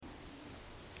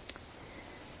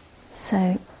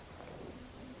So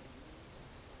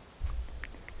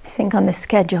I think on the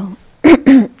schedule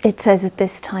it says at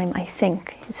this time, I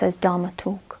think it says Dharma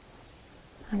talk.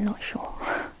 I'm not sure.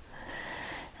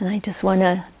 And I just want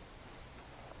to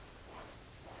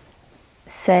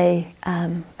say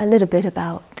a little bit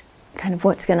about kind of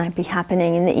what's going to be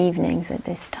happening in the evenings at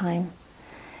this time.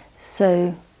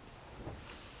 So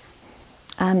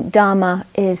Dharma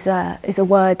is a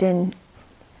word in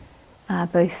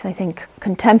both, I think,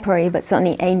 contemporary but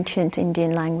certainly ancient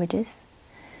Indian languages.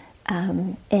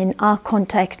 In our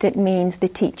context, it means the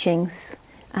teachings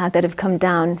that have come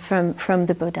down from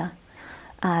the Buddha.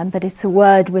 But it's a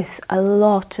word with a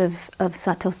lot of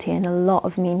subtlety and a lot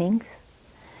of meanings.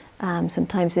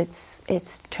 Sometimes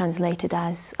it's translated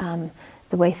as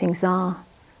the way things are,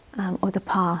 or the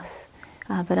path.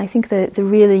 But I think the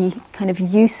really kind of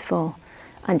useful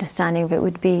understanding of it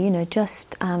would be,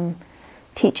 just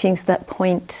teachings that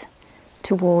point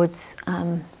towards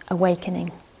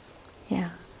awakening.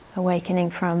 Yeah, awakening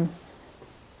from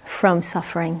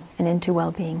suffering and into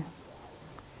well-being.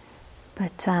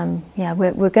 But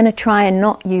we're going to try and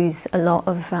not use a lot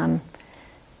of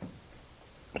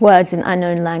words in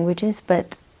unknown languages,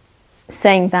 but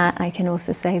saying that, I can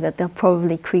also say that they'll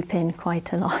probably creep in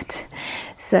quite a lot.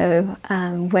 So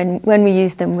when we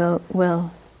use them,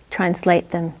 we'll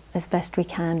translate them as best we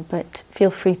can, but feel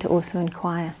free to also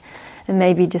inquire. And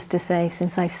maybe just to say,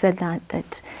 since I've said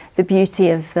that the beauty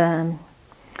of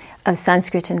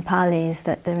Sanskrit and Pali is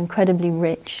that they're incredibly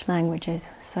rich languages.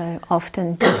 So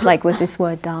often, just like with this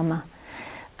word Dharma,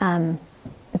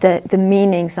 the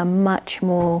meanings are much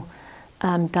more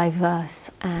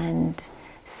diverse and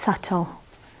subtle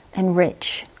and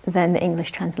rich than the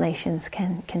English translations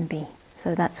can be.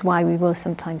 So that's why we will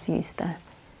sometimes use the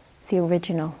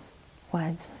original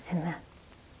words in there.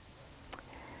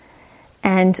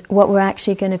 And what we're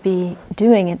actually going to be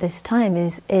doing at this time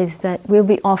is that we'll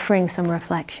be offering some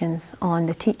reflections on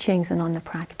the teachings and on the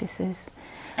practices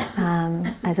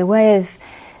as a way of,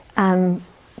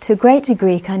 to a great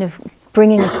degree, kind of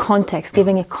bringing a context,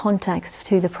 giving a context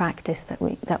to the practice that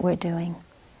we're doing.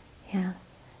 Yeah.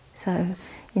 So,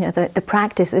 the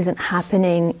practice isn't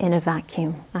happening in a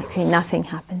vacuum. Actually, nothing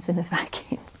happens in a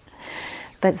vacuum.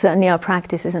 But certainly our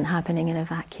practice isn't happening in a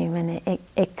vacuum, and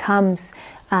it comes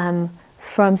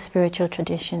from spiritual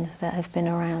traditions that have been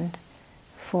around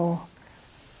for,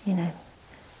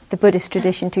 the Buddhist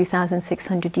tradition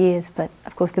 2,600 years, but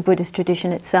of course the Buddhist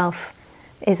tradition itself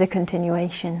is a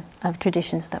continuation of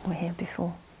traditions that were here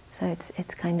before. So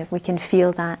it's kind of, we can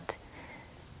feel that.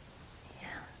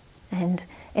 Yeah. And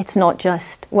it's not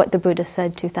just what the Buddha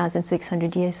said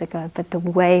 2,600 years ago, but the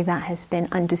way that has been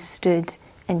understood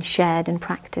and shared and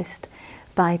practiced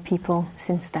by people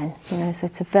since then. So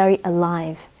it's a very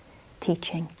alive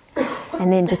teaching.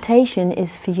 And the invitation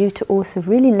is for you to also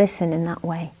really listen in that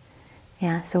way.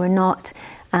 Yeah, so we're not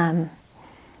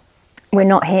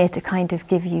here to kind of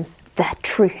give you the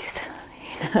truth,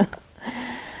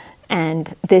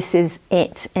 and this is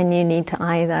it, and you need to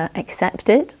either accept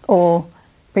it or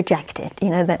reject it.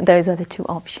 Those are the two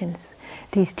options.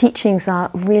 These teachings are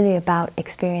really about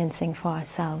experiencing for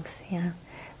ourselves. Yeah,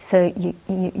 so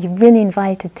you're really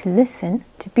invited to listen,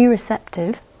 to be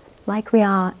receptive, like we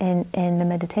are in the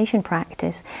meditation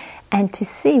practice, and to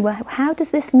see, well, how does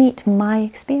this meet my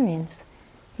experience?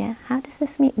 Yeah, how does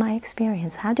this meet my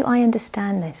experience? How do I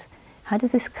understand this? How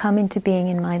does this come into being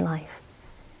in my life?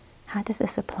 How does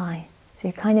this apply? So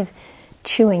you're kind of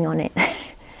chewing on it,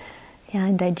 yeah,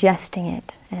 and digesting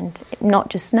it, and not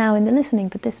just now in the listening,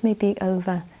 but this may be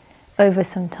over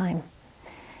some time.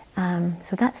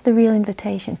 So that's the real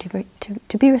invitation,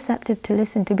 to be receptive, to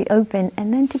listen, to be open,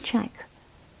 and then to check.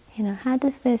 How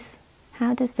does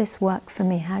this work for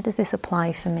me? How does this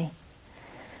apply for me?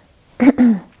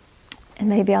 And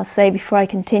maybe I'll say before I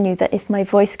continue that if my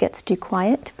voice gets too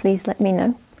quiet, please let me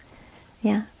know.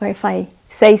 Yeah, or if I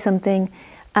say something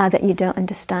that you don't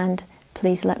understand,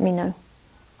 please let me know.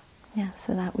 Yeah,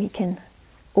 so that we can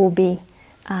all be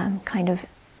kind of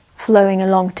flowing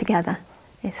along together.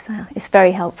 It's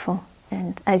very helpful.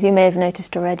 And as you may have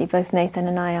noticed already, both Nathan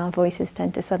and I, our voices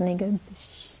tend to suddenly go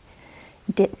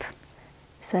dip.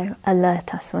 So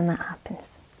alert us when that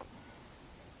happens.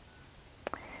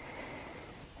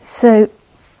 So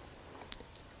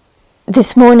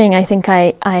this morning, I think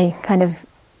I kind of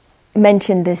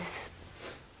mentioned this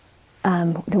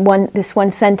this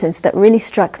one sentence that really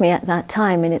struck me at that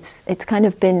time, and it's kind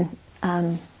of been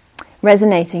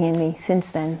resonating in me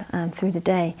since then through the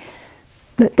day.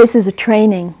 That this is a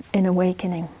training in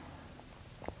awakening,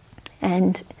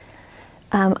 and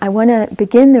I want to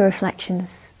begin the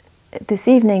reflections this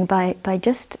evening by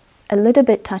just a little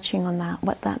bit touching on that,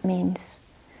 what that means.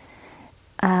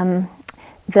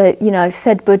 I've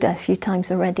said Buddha a few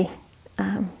times already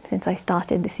since I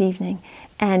started this evening,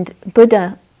 and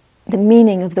Buddha, the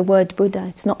meaning of the word Buddha,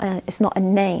 it's not a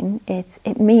name.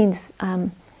 It means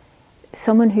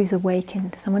someone who's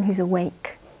awakened, someone who's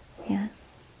awake. Yeah.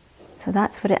 So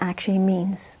that's what it actually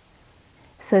means.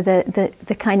 So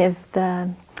the kind of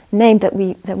the name that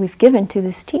we've given to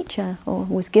this teacher, or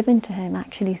was given to him,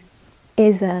 actually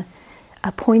is a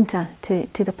pointer to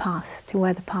the path, to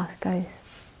where the path goes.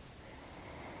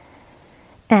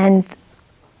 And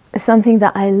something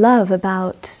that I love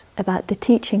about the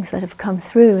teachings that have come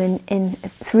through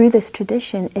through this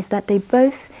tradition is that they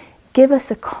both give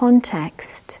us a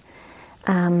context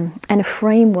and a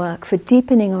framework for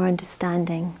deepening our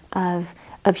understanding of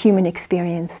human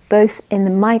experience, both in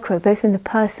the micro, both in the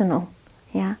personal,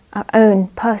 our own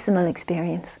personal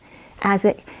experience, as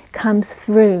it comes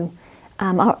through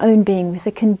our own being, with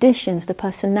the conditions, the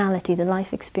personality, the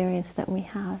life experience that we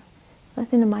have,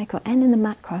 both in the micro and in the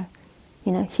macro.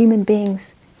 Human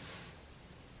beings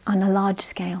on a large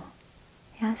scale.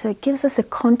 Yeah, so it gives us a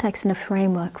context and a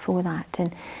framework for that,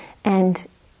 and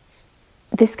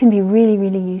this can be really,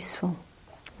 really useful,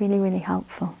 really, really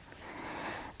helpful.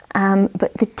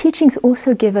 But the teachings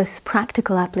also give us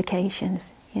practical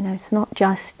applications. It's not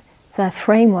just the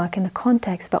framework and the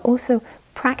context, but also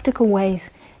practical ways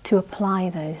to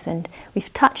apply those. And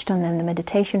we've touched on them: the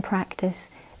meditation practice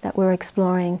that we're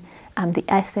exploring, the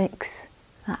ethics,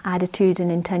 attitude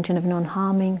and intention of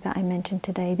non-harming that I mentioned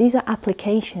today. These are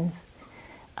applications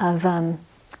of a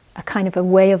kind of a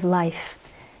way of life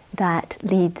that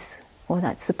leads, or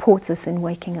that supports us in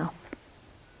waking up.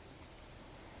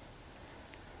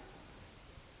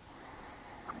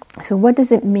 So what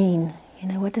does it mean?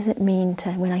 What does it mean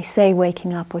when I say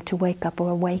waking up, or to wake up, or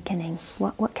awakening?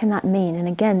 What can that mean? And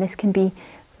again, this can be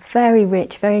very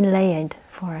rich, very layered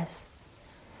for us.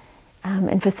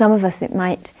 And for some of us it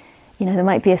might, there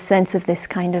might be a sense of this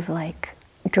kind of like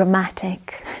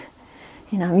dramatic,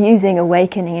 I'm using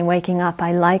awakening and waking up.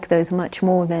 I like those much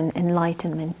more than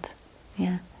enlightenment.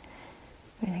 Yeah.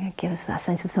 It gives us that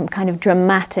sense of some kind of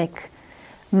dramatic,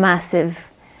 massive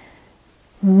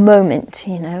moment,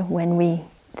 when we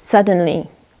suddenly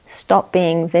stop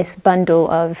being this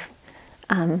bundle of,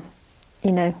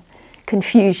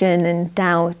 confusion and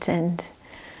doubt and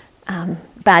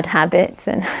bad habits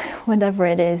and whatever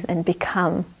it is, and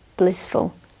become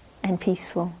blissful and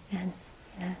peaceful. And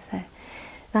so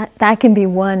that can be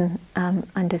one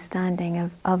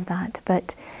understanding of that.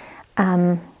 But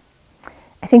I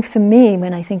think for me,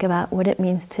 when I think about what it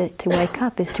means to wake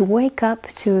up, is to wake up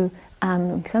to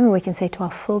something we can say, to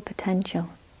our full potential.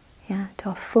 Yeah, to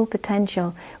our full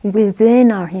potential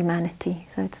within our humanity.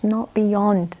 So it's not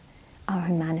beyond our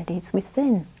humanity, it's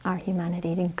within our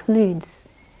humanity. It includes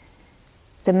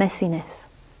the messiness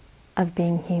of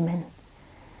being human.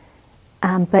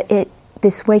 But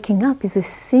this waking up is a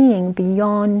seeing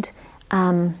beyond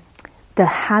the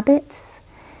habits,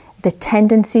 the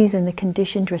tendencies and the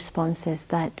conditioned responses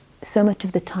that so much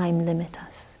of the time limit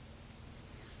us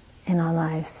in our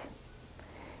lives.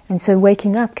 And so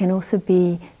waking up can also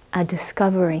be a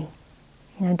discovery,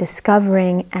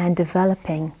 discovering and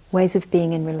developing ways of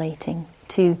being and relating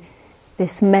to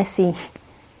this messy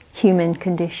human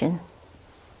condition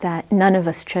that none of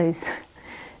us chose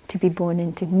to be born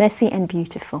into. Messy and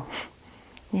beautiful.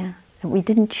 Yeah, that we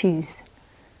didn't choose.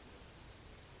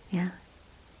 Yeah,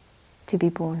 to be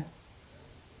born.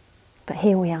 But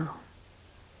here we are.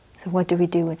 So what do we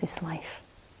do with this life?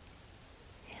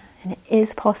 Yeah. And it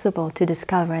is possible to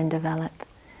discover and develop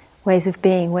ways of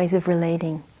being, ways of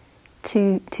relating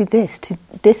to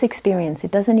this experience. It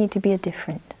doesn't need to be a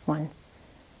different one.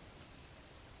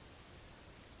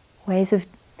 Ways of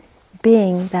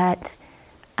being that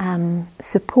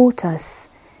support us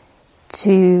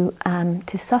to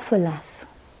suffer less,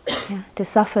 to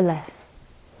suffer less,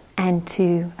 and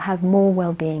to have more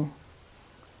well-being.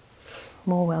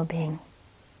 More well-being.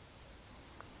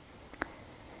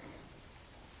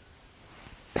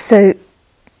 So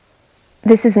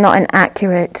this is not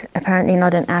apparently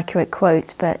not an accurate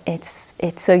quote, but it's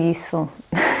so useful.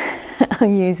 I'll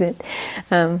use it.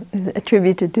 It's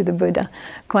attributed to the Buddha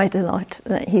quite a lot.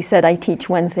 He said, "I teach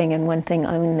one thing and one thing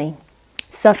only: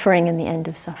 suffering and the end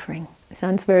of suffering." It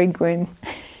sounds very grim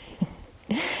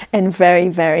and very,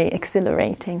 very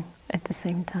exhilarating at the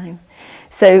same time.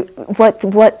 So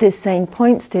what this saying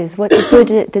points to is what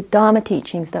the Dharma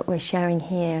teachings that we're sharing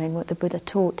here and what the Buddha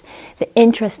taught. The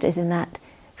interest is in that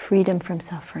freedom from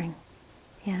suffering.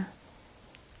 Yeah.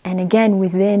 And again,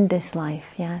 within this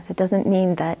life. Yeah. So it doesn't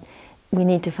mean that we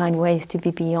need to find ways to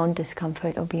be beyond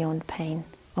discomfort or beyond pain.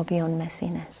 or beyond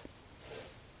messiness,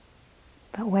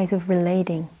 but ways of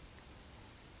relating.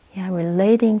 Yeah,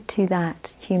 relating to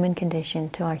that human condition,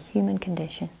 to our human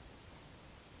condition,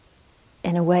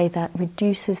 in a way that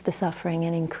reduces the suffering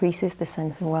and increases the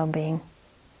sense of well-being.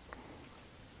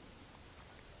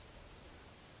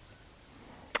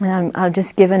 I'll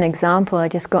just give an example. I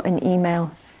just got an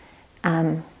email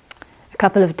a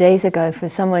couple of days ago from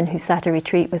someone who sat a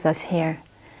retreat with us here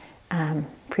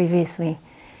previously,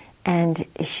 and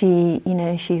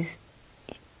she's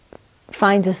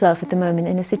finds herself at the moment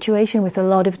in a situation with a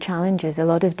lot of challenges, a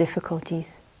lot of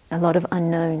difficulties, a lot of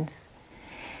unknowns.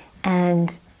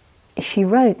 And she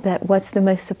wrote that what's the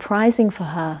most surprising for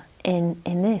her in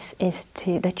this is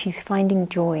that she's finding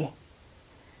joy.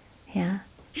 Yeah,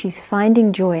 she's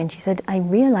finding joy, and she said, I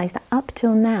realized that up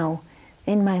till now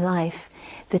in my life,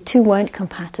 the two weren't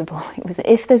compatible. It was,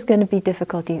 if there's going to be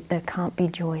difficulty, there can't be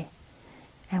joy.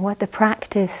 And what the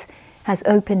practice has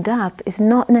opened up is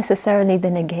not necessarily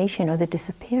the negation or the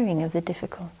disappearing of the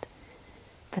difficult,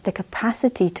 but the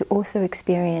capacity to also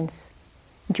experience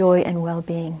joy and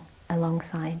well-being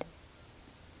alongside,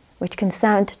 which can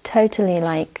sound totally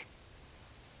like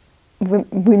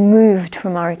removed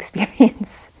from our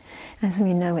experience as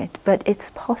we know it, but it's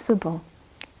possible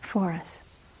for us.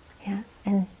 Yeah,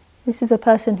 and this is a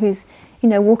person who's,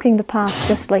 walking the path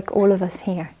just like all of us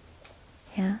here.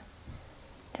 Yeah,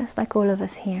 just like all of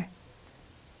us here.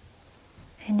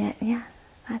 And yet, yeah,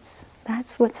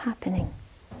 that's what's happening.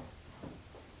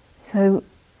 So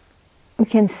we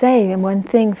can say, and one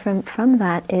thing from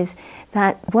that is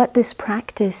that what this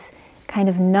practice kind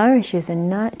of nourishes and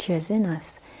nurtures in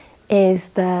us is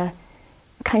the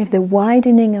kind of the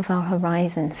widening of our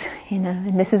horizons,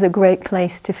 and this is a great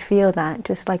place to feel that,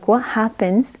 just like what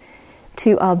happens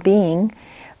to our being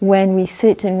when we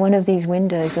sit in one of these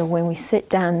windows or when we sit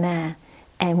down there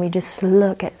and we just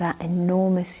look at that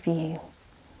enormous view.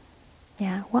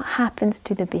 Yeah, what happens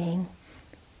to the being?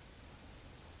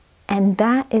 And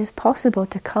that is possible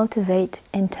to cultivate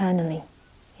internally.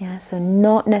 Yeah, so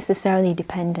not necessarily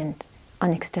dependent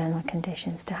on external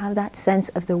conditions, to have that sense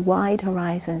of the wide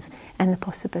horizons and the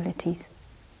possibilities.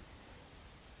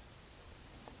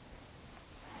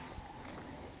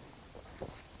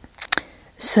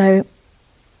 So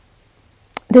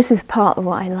this is part of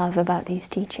what I love about these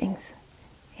teachings.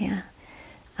 Yeah,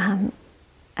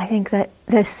 I think that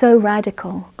they're so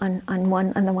radical on the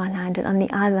one hand, and on the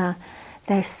other,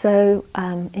 they're so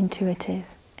intuitive,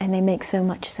 and they make so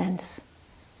much sense.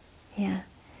 Yeah,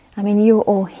 I mean, you're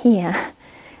all here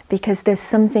because there's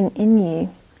something in you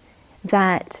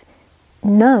that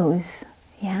knows,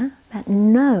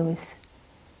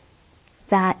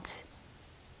 that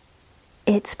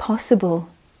it's possible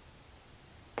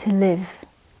to live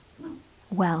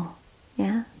well.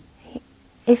 Yeah,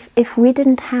 if we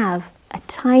didn't have a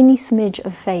tiny smidge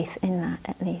of faith in that,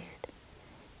 at least,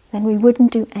 then we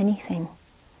wouldn't do anything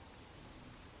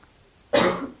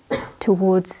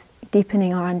towards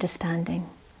deepening our understanding,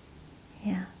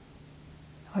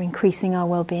 or increasing our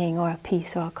well-being, or our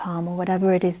peace, or our calm, or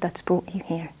whatever it is that's brought you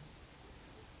here.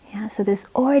 Yeah, so there's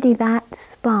already that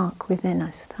spark within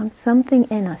us, something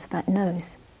in us that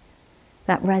knows,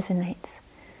 that resonates.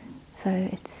 So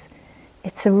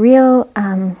it's a real,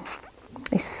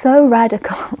 it's so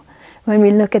radical when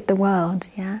we look at the world,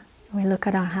 when we look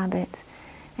at our habits,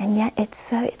 and yet it's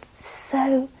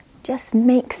so just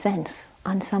makes sense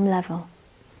on some level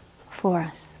for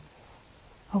us,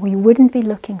 or we wouldn't be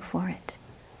looking for it.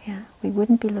 Yeah, we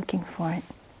wouldn't be looking for it.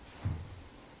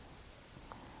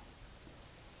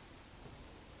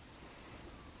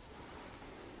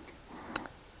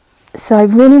 So I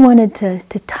really wanted to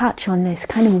touch on this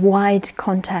kind of wide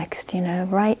context,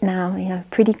 right now,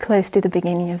 pretty close to the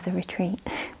beginning of the retreat.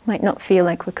 Might not feel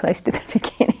like we're close to the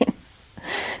beginning.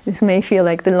 This may feel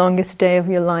like the longest day of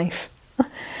your life.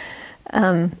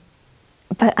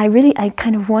 But I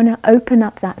kind of want to open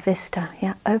up that vista,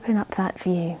 open up that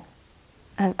view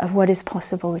of what is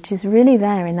possible, which is really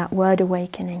there in that word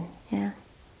awakening. Yeah,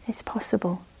 it's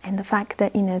possible. And the fact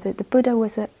that, that the Buddha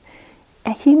was a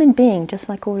human being just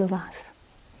like all of us.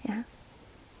 Yeah.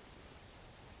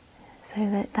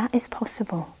 So that is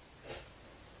possible.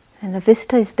 And the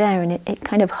vista is there, and it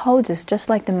kind of holds us just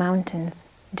like the mountains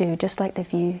do, just like the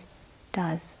view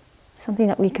does. Something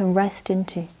that we can rest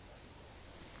into.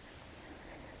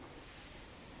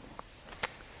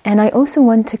 And I also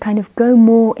want to kind of go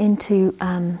more into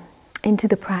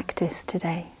the practice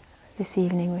today, this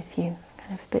evening with you.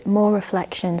 Kind of a bit more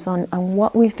reflections on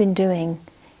what we've been doing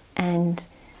and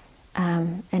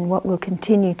what we'll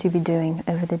continue to be doing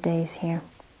over the days here.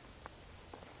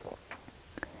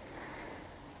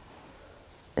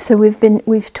 So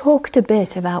we've talked a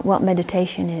bit about what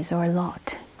meditation is, or a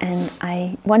lot, and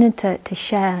I wanted to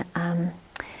share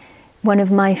one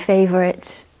of my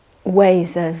favorite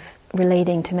ways of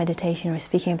relating to meditation or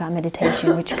speaking about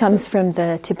meditation, which comes from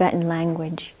the Tibetan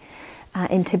language.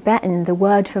 In Tibetan, the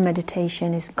word for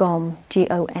meditation is gom,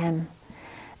 G-O-M,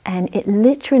 and it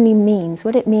literally means,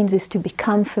 what it means is to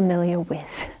become familiar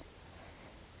with,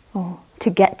 or to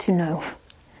get to know.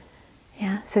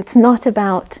 Yeah, so it's not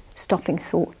about stopping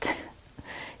thought.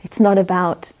 It's not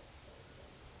about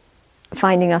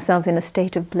finding ourselves in a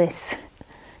state of bliss.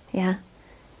 Yeah,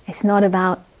 it's not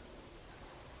about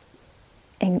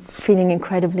feeling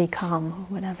incredibly calm or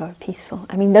whatever, peaceful.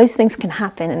 I mean, those things can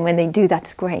happen, and when they do,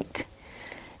 that's great.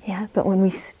 Yeah, but when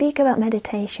we speak about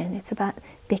meditation, it's about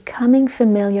becoming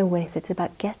familiar with. It's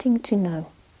about getting to know.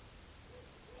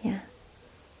 Yeah.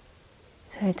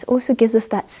 So it also gives us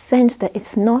that sense that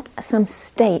it's not some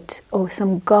state or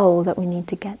some goal that we need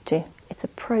to get to. It's a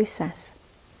process.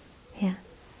 Yeah.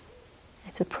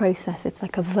 It's a process. It's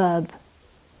like a verb.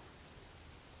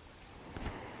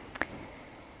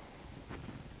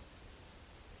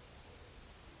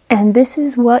 And this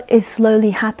is what is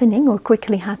slowly happening or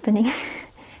quickly happening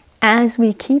as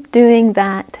we keep doing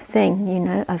that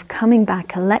thing, of coming back,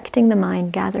 collecting the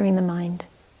mind, gathering the mind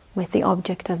with the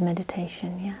object of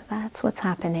meditation. Yeah, that's what's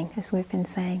happening, as we've been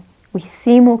saying. We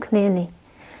see more clearly,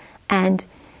 and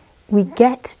we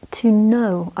get to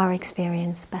know our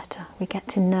experience better. We get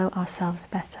to know ourselves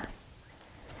better.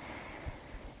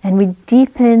 And we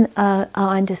deepen our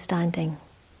understanding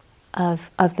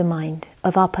of the mind,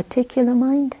 of our particular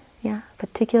mind,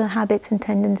 particular habits and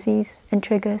tendencies and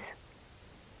triggers.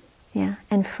 Yeah,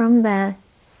 and from there,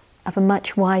 of a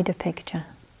much wider picture.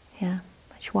 Yeah,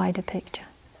 much wider picture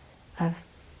of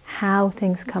how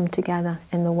things come together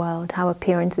in the world, how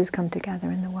appearances come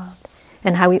together in the world,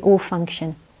 and how we all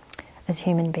function as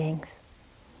human beings.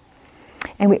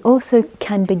 And we also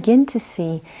can begin to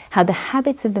see how the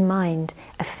habits of the mind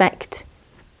affect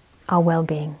our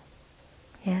well-being.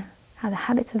 Yeah, how the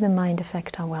habits of the mind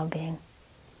affect our well-being.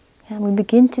 And we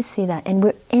begin to see that, and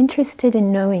we're interested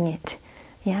in knowing it.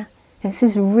 Yeah, and this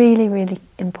is really, really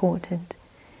important.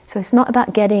 So it's not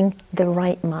about getting the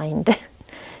right mind.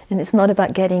 And it's not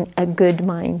about getting a good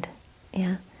mind,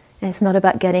 yeah? And it's not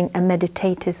about getting a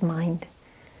meditator's mind.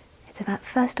 It's about,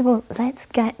 first of all, let's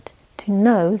get to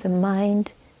know the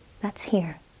mind that's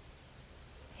here,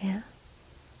 yeah?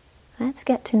 Let's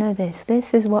get to know this.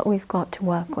 This is what we've got to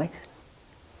work with.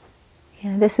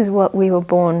 This is what we were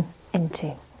born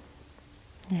into,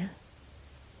 yeah?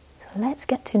 So let's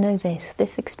get to know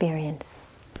this experience.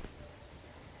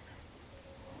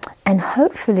 And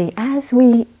hopefully, as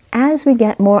we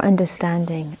get more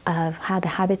understanding of how the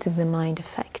habits of the mind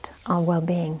affect our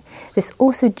well-being, this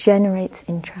also generates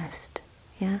interest.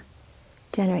 Yeah,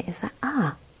 it's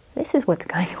like, this is what's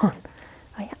going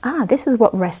on. This is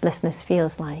what restlessness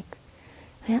feels like.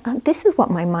 Yeah, this is what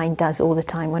my mind does all the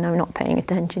time when I'm not paying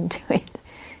attention to it.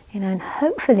 And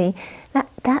hopefully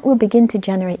that will begin to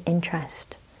generate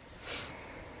interest.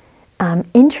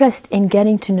 Interest in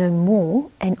getting to know more,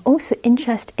 and also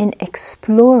interest in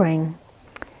exploring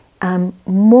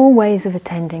more ways of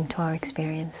attending to our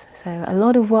experience. So a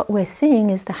lot of what we're seeing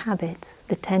is the habits,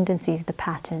 the tendencies, the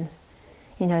patterns.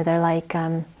 They're like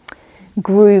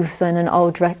grooves on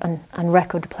on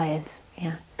record players.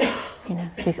 Yeah,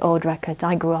 these old records.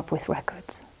 I grew up with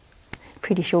records.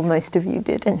 Pretty sure most of you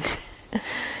didn't.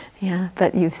 Yeah,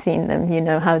 but you've seen them. You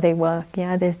know how they work.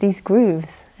 Yeah, there's these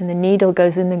grooves, and the needle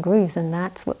goes in the grooves, and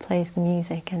that's what plays the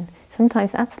music. And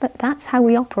sometimes that's how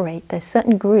we operate. There's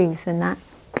certain grooves, and that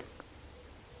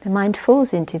the mind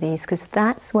falls into these because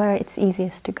that's where it's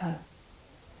easiest to go.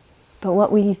 But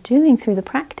what we're doing through the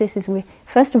practice is we're,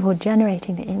 first of all,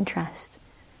 generating the interest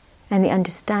and the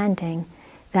understanding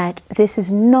that this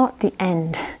is not the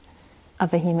end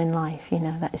of a human life,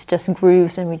 that it's just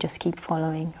grooves and we just keep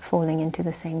falling into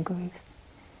the same grooves.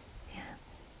 Yeah.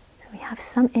 So we have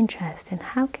some interest in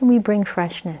how can we bring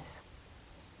freshness?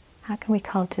 How can we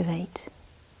cultivate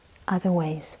other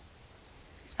ways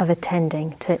of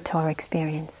attending to our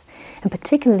experience, and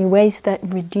particularly ways that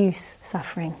reduce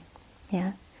suffering.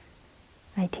 Yeah,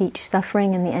 I teach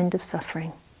suffering and the end of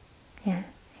suffering. Yeah,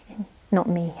 not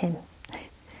me, him.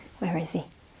 Where is he?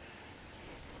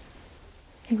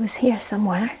 He was here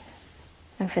somewhere,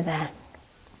 over there.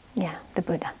 Yeah, the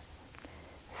Buddha.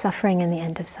 Suffering and the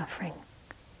end of suffering.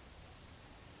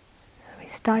 So we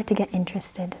start to get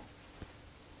interested.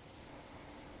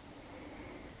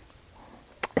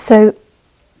 So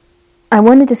I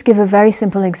want to just give a very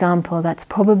simple example that's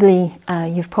probably,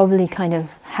 you've probably kind of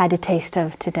had a taste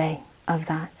of today, of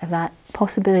that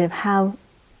possibility of how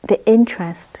the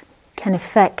interest can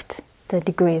affect the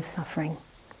degree of suffering.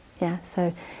 Yeah,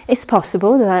 so it's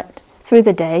possible that through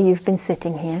the day you've been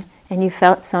sitting here and you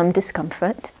felt some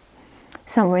discomfort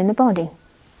somewhere in the body.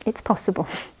 It's possible.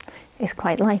 It's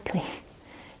quite likely.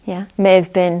 Yeah, may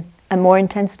have been a more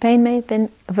intense pain, may have been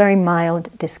a very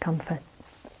mild discomfort.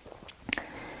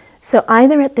 So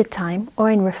either at the time or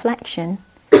in reflection,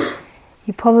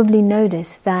 you probably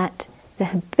notice that the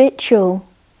habitual,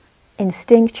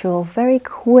 instinctual, very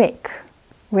quick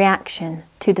reaction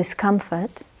to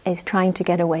discomfort is trying to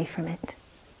get away from it.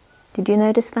 Did you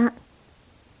notice that?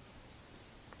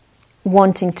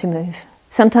 Wanting to move.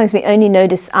 Sometimes we only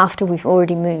notice after we've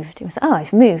already moved. It was, oh,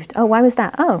 I've moved. Oh, why was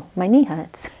that? Oh, my knee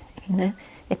hurts. You know,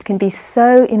 it can be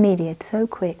so immediate, so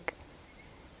quick.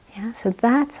 Yeah, so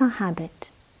that's our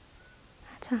habit.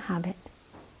 That's our habit.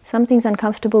 Something's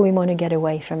uncomfortable, we want to get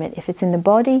away from it. If it's in the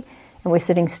body and we're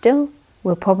sitting still,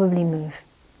 we'll probably move.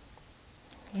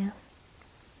 Yeah.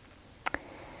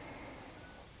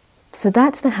 So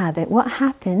that's the habit. What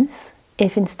happens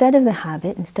if instead of the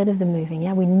habit, instead of the moving,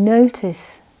 we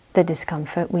notice the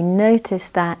discomfort, we notice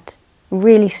that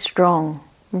really strong,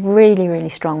 really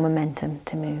strong momentum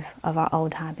to move of our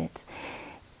old habits.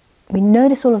 We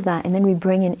notice all of that and then we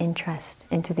bring in interest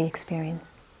into the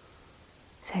experience.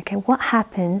 So, okay, what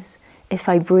happens if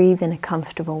I breathe in a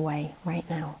comfortable way right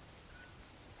now?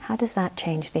 How does that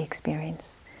change the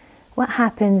experience? What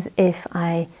happens if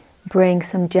I bring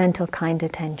some gentle, kind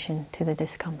attention to the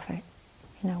discomfort?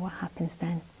 You know, what happens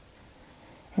then?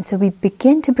 And so we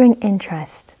begin to bring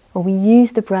interest, or we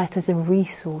use the breath as a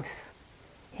resource,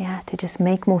 to just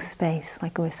make more space,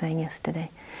 like we were saying yesterday.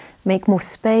 Make more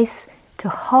space to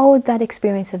hold that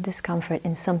experience of discomfort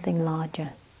in something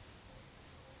larger.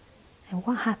 And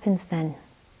what happens then?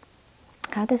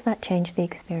 How does that change the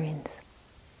experience?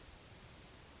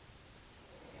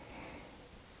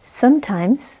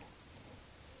 Sometimes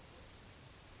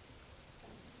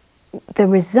the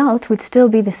result would still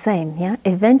be the same,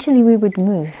 Eventually we would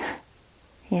move,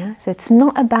 So it's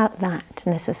not about that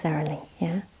necessarily,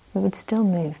 We would still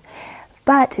move.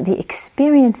 But the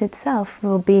experience itself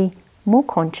will be more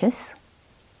conscious,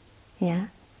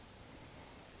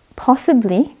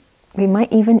 Possibly we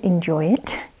might even enjoy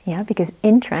it, because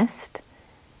interest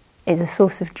is a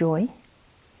source of joy,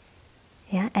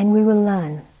 and we will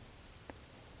learn.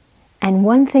 And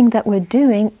one thing that we're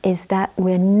doing is that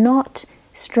we're not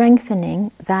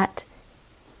strengthening that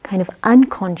kind of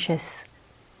unconscious,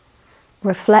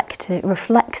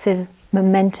 reflexive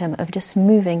momentum of just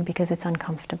moving because it's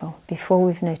uncomfortable before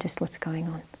we've noticed what's going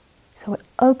on. So we're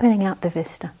opening out the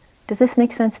vista. Does this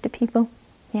make sense to people?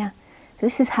 Yeah. So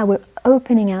this is how we're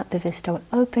opening out the vista, we're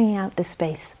opening out the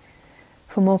space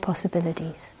for more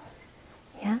possibilities.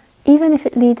 Even if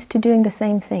it leads to doing the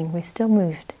same thing, we've still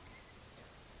moved.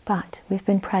 But we've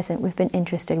been present, we've been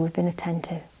interested, we've been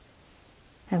attentive.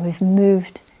 And we've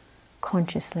moved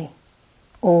consciously.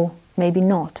 Or maybe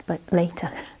not, but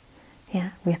later.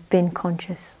 We've been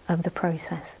conscious of the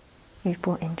process. We've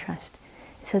brought interest.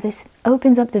 So this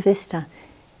opens up the vista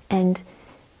and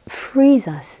frees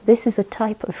us. This is a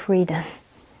type of freedom.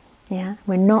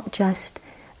 We're not just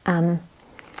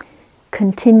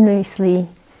continuously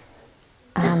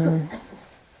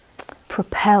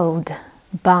propelled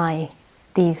by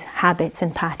these habits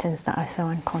and patterns that are so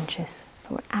unconscious.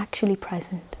 But we're actually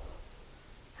present.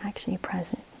 Actually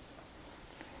present.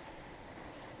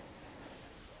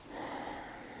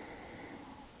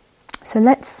 So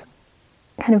let's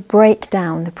kind of break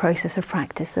down the process of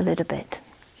practice a little bit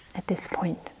at this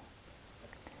point.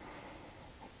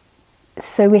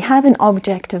 So we have an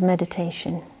object of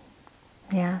meditation.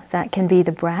 That can be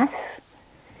the breath,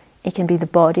 it can be the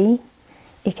body,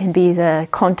 it can be the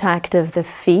contact of the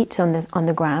feet on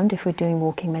the ground if we're doing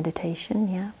walking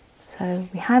meditation. So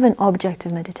we have an object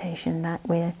of meditation that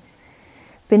we've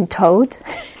been told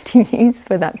to use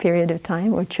for that period of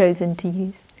time or chosen to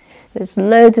use. There's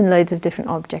loads and loads of different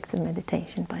objects of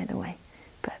meditation, by the way,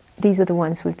 but these are the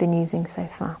ones we've been using so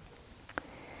far.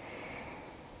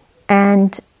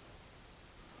 And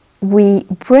we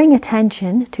bring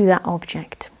attention to that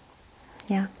object.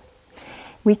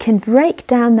 We can break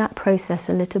down that process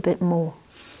a little bit more.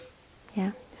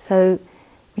 So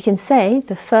we can say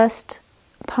the first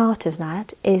part of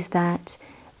that is that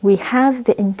we have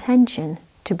the intention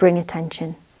to bring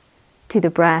attention to the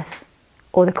breath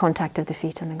or the contact of the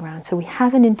feet on the ground. So we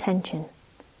have an intention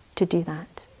to do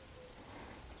that.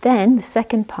 Then the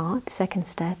second part, the second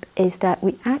step, is that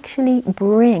we actually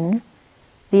bring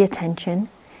the attention,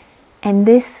 and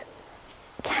this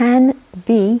can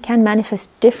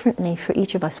manifest differently for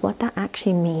each of us, what that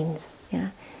actually means.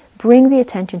 Bring the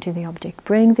attention to the object,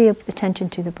 bring the attention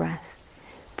to the breath,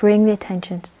 bring the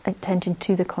attention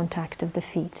to the contact of the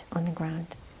feet on the ground.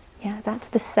 Yeah, that's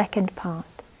the second part.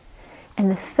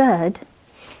 And the third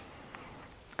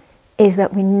is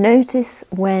that we notice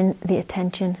when the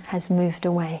attention has moved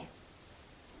away.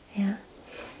 Yeah.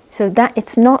 So that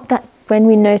it's not that when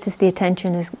we notice the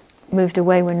attention has moved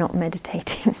away, we're not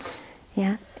meditating.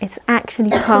 Yeah. It's actually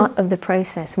part of the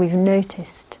process. We've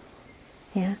noticed.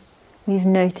 Yeah. We've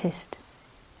noticed.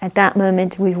 At that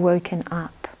moment, we've woken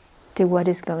up to what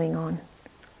is going on.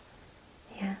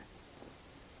 Yeah.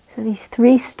 So these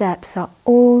 3 steps are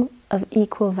all of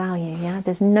equal value. Yeah.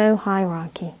 There's no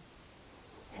hierarchy.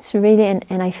 It's really,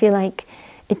 and I feel like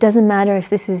it doesn't matter if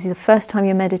this is the first time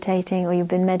you're meditating or you've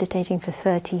been meditating for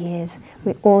 30 years.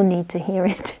 We all need to hear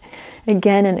it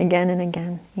again and again and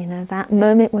again. You know, that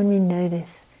moment when we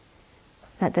notice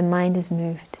that the mind has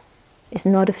moved is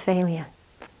not a failure.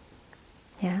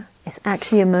 Yeah, it's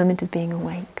actually a moment of being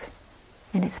awake,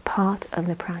 and it's part of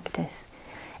the practice.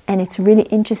 And it's really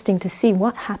interesting to see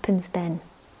what happens then.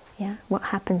 Yeah, what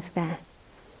happens there.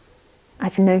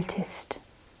 I've noticed.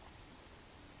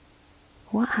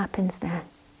 What happens there?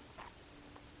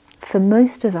 For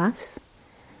most of us,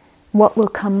 what will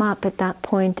come up at that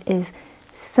point is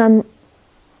I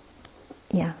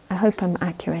hope I'm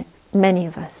accurate, many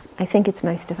of us, I think it's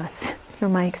most of us,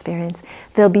 from my experience,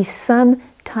 there'll be some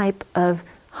type of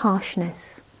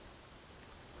harshness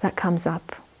that comes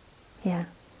up. Yeah.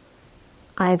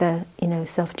 Either,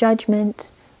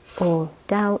 self-judgment or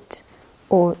doubt,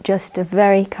 or just a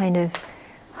very kind of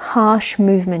harsh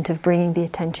movement of bringing the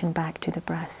attention back to the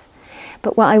breath.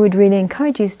 But what I would really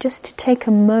encourage you is just to take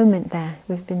a moment there,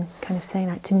 we've been kind of saying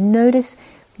that, to notice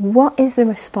what is the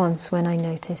response when I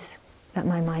notice that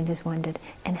my mind has wandered,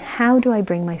 and how do I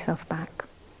bring myself back?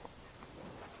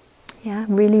 Yeah,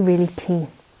 really, really key.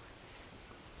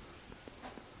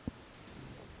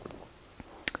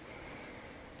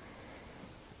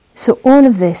 So all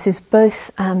of this is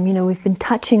both, we've been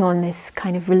touching on this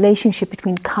kind of relationship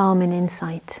between calm and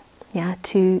insight, yeah,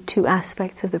 two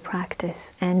aspects of the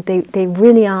practice. And they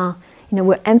really are,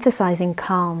 we're emphasizing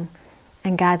calm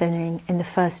and gathering in the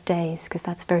first days because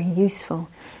that's very useful.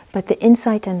 But the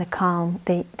insight and the calm,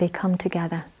 they come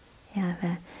together. Yeah,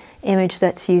 the image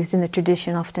that's used in the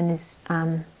tradition often is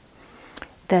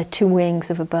the 2 wings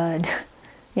of a bird.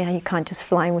 Yeah, you can't just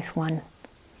fly with one.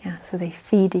 Yeah, so they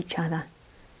feed each other.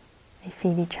 They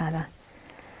feed each other.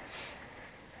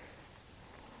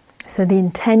 So the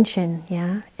intention,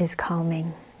 yeah, is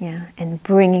calming, yeah, and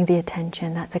bringing the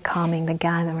attention, that's a calming, the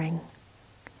gathering.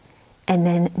 And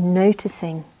then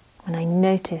noticing, when I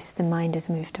notice the mind has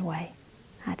moved away,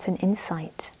 that's an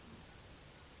insight.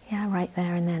 Yeah, right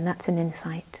there and then, that's an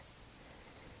insight.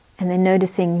 And then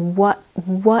noticing what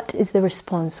is the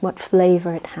response, what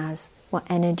flavor it has, what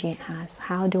energy it has,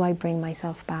 how do I bring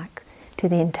myself back to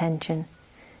the intention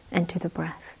and to the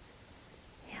breath.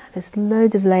 Yeah, there's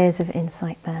loads of layers of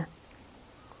insight there.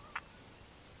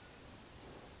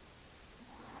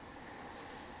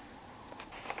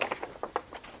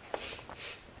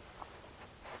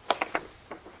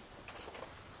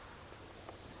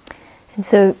 And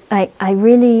so I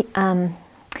really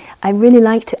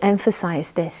like to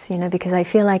emphasize this, because I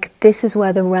feel like this is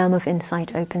where the realm of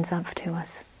insight opens up to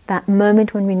us. That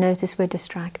moment when we notice we're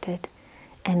distracted,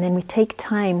 and then we take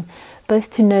time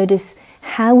both to notice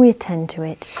how we attend to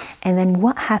it, and then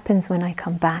what happens when I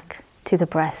come back to the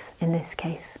breath in this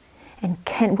case. And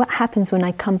what happens when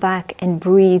I come back and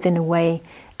breathe in a way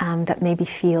that maybe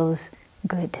feels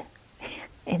good,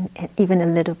 and even a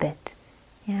little bit.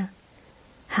 Yeah.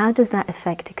 How does that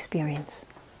affect experience?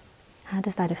 How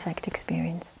does that affect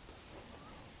experience?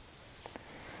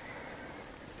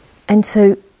 And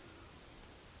so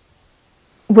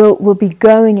we'll be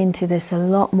going into this a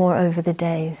lot more over the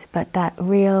days, but that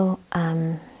real,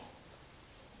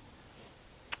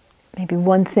 maybe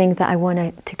one thing that I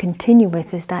want to continue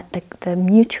with is that the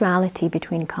mutuality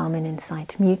between calm and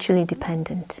insight, mutually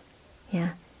dependent.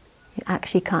 Yeah, you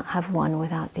actually can't have one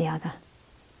without the other.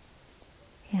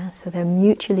 Yeah, so they're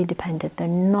mutually dependent. They're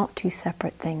not 2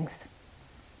 separate things.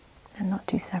 They're not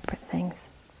 2 separate things.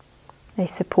 They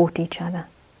support each other.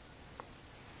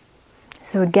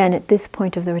 So again, at this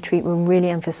point of the retreat, we're really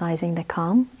emphasizing the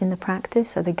calm in the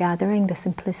practice, or the gathering, the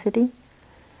simplicity.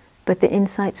 But the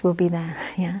insights will be there,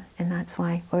 yeah? And that's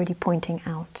why already pointing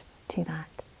out to that.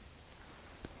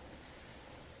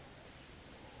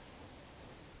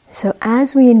 So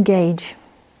as we engage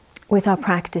with our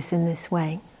practice in this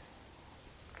way,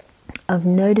 of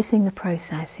noticing the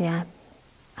process, yeah,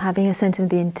 having a sense of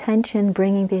the intention,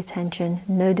 bringing the attention,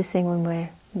 noticing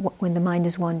when the mind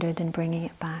has wandered and bringing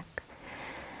it back.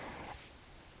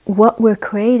 what we're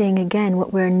creating, again,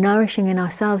 what we're nourishing in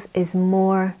ourselves is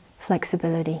more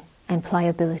flexibility and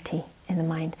pliability in the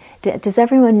mind. Does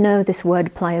everyone know this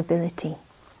word pliability?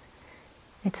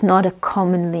 It's not that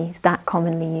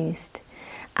commonly used.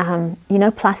 You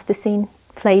know plasticine,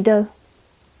 Play-Doh?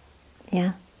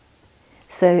 Yeah.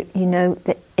 So you know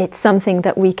that it's something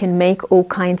that we can make all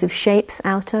kinds of shapes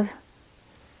out of.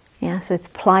 Yeah, so it's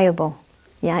pliable.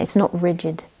 Yeah, it's not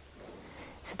rigid.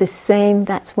 So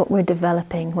that's what we're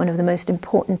developing. One of the most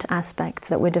important aspects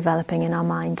that we're developing in our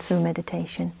mind through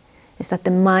meditation is that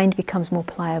the mind becomes more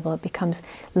pliable. It becomes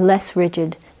less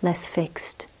rigid, less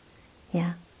fixed.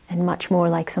 Yeah, and much more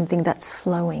like something that's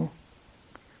flowing.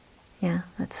 Yeah,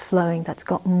 that's flowing, that's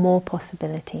got more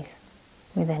possibilities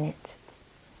within it.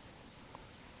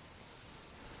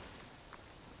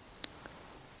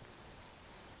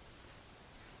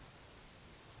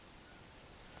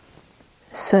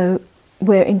 So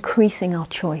we're increasing our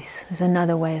choice, is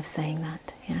another way of saying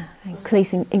that. Yeah,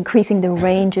 increasing the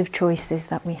range of choices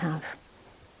that we have.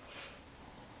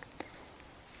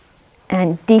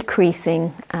 And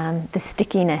decreasing the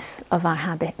stickiness of our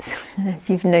habits. If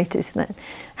you've noticed that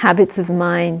habits of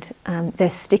mind, they're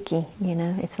sticky, you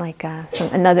know. It's like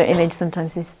another image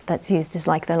sometimes that's used is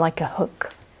like they're like a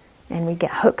hook. And we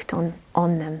get hooked on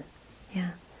them.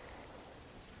 Yeah.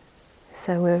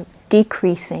 So we're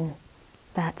decreasing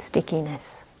that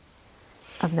stickiness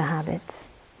of the habits.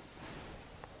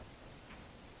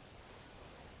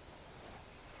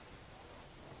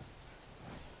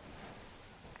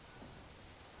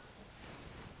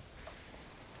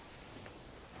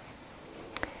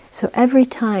 So every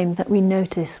time that we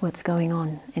notice what's going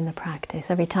on in the practice,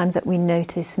 every time that we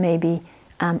notice maybe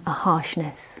a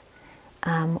harshness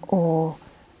or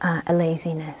a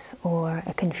laziness or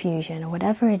a confusion or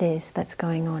whatever it is that's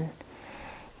going on,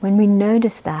 when we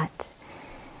notice that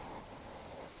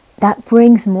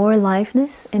brings more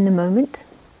aliveness in the moment,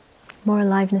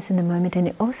 and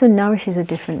it also nourishes a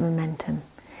different momentum.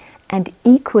 And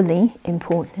equally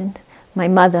important, my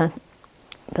mother,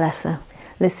 bless her,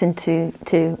 listened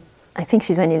to I think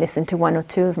she's only listened to one or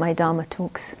two of my Dharma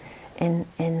talks in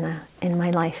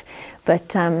my life,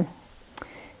 but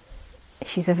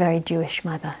she's a very Jewish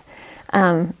mother.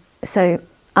 So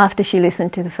after she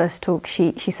listened to the first talk,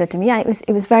 she said to me, "Yeah,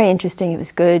 it was very interesting. It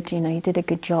was good. You know, you did a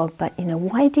good job. But you know,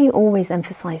 why do you always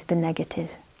emphasize the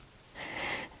negative?"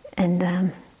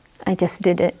 And I just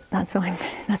did it. That's why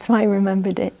I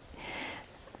remembered it.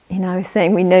 You know, I was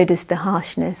saying we noticed the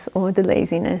harshness or the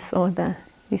laziness or the.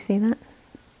 You see that?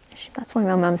 That's why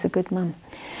my mum's a good mum.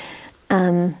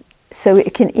 So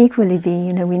it can equally be,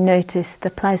 you know, we notice the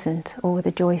pleasant or the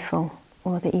joyful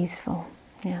or the easeful.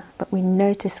 Yeah, but we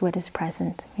notice what is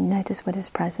present. And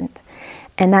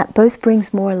that both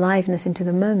brings more aliveness into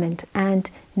the moment and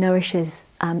nourishes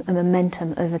a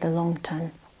momentum over the long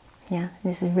term. Yeah,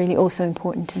 this is really also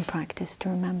important in practice to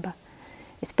remember.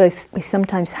 It's both, we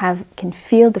sometimes can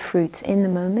feel the fruits in the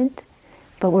moment,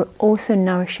 but we're also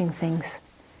nourishing things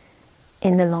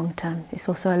in the long term. It's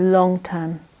also a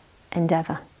long-term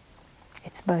endeavor.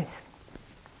 It's both.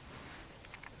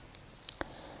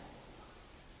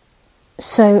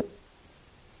 So,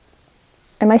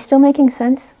 am I still making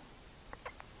sense?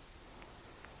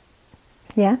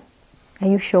 Yeah? Are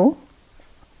you sure?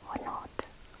 Or not?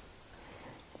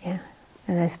 Yeah.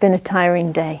 And it's been a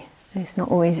tiring day. It's not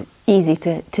always easy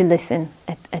to listen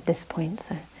at this point.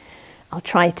 So I'll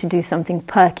try to do something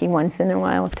perky once in a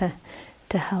while to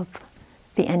help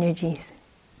the energies.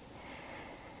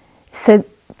 So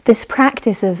this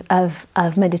practice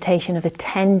of meditation, of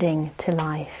attending to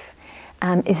life,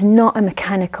 is not a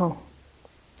mechanical.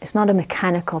 It's not a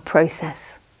mechanical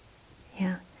process.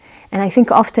 Yeah, and I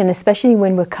think often, especially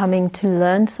when we're coming to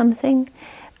learn something,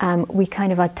 we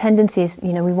kind of, our tendency is,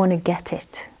 you know, we want to get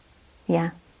it.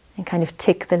 Yeah, and kind of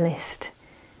tick the list.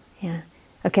 Yeah,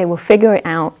 okay, we'll figure it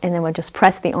out, and then we'll just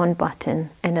press the on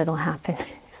button, and it'll happen.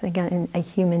 It's again a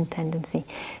human tendency.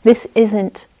 This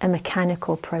isn't a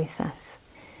mechanical process.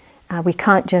 We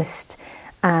can't just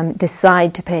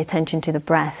decide to pay attention to the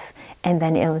breath and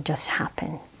then it'll just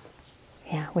happen,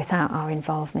 yeah, without our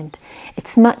involvement.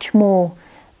 It's much more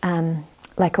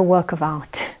like a work of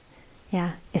art.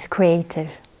 Yeah, it's creative.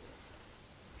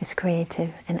 It's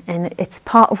creative, and it's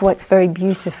part of what's very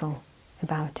beautiful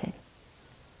about it.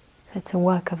 So it's a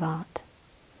work of art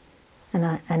and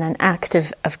an act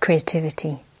of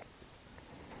creativity.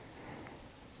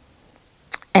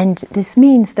 And this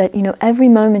means that, you know, every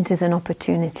moment is an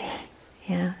opportunity.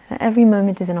 Yeah, every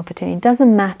moment is an opportunity. It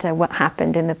doesn't matter what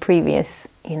happened in the previous,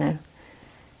 you know,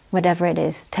 whatever it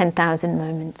is, 10,000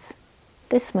 moments.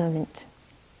 This moment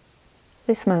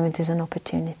is an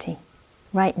opportunity,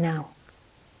 right now.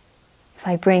 If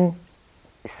I bring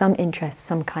some interest,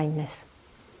 some kindness,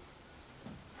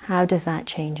 how does that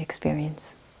change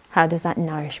experience? How does that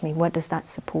nourish me? What does that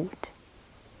support?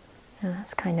 And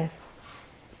that's kind of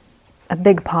a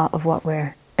big part of what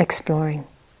we're exploring.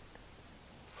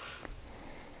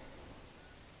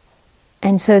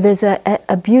 And so there's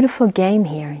a beautiful game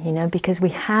here, because we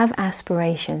have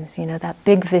aspirations, that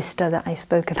big vista that I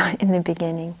spoke about in the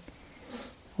beginning.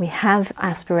 We have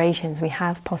aspirations, we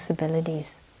have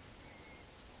possibilities.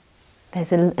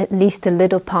 There's at least a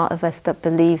little part of us that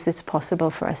believes it's possible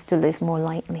for us to live more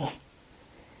lightly.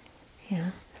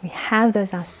 We have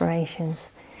those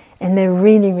aspirations, and they're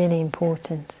really, really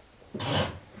important.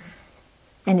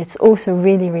 And it's also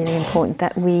really, really important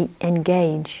that we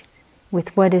engage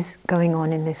with what is going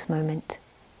on in this moment,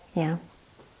 in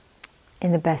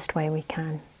the best way we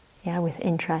can, with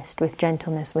interest, with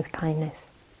gentleness, with kindness.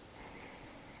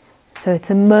 So it's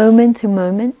a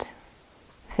moment-to-moment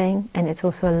thing, and it's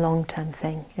also a long-term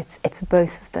thing. It's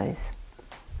both of those.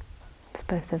 It's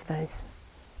both of those.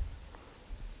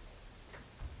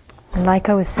 And like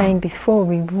I was saying before,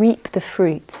 we reap the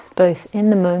fruits, both in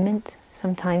the moment,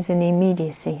 sometimes in the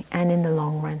immediacy, and in the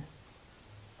long run.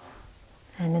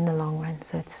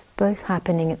 So it's both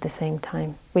happening at the same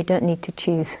time. We don't need to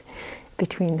choose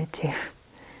between the two.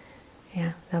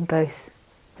 They're both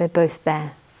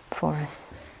there for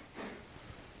us.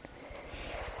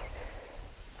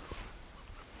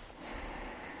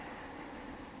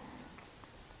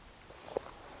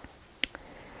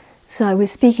 So I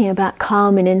was speaking about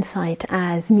calm and insight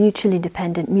as mutually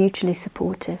dependent, mutually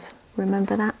supportive.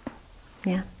 Remember that?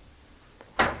 Yeah.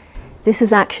 This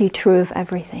is actually true of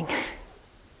everything.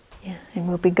 And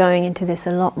we'll be going into this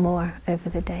a lot more over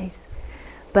the days.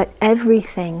 But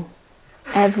everything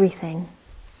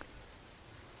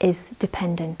is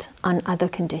dependent on other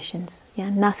conditions.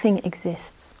 Nothing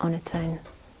exists on its own.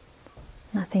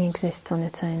 Nothing exists on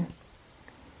its own.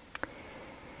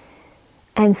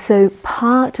 And so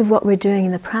part of what we're doing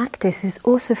in the practice is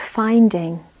also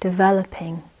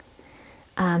developing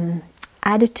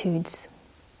attitudes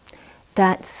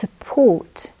that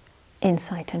support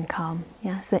insight and calm.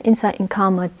 So insight and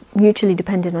calm are mutually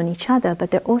dependent on each other,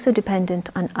 but they're also dependent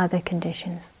on other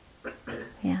conditions.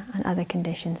 On other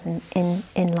conditions in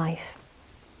life.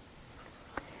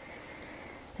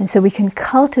 And so we can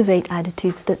cultivate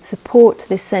attitudes that support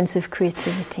this sense of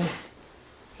creativity,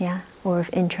 or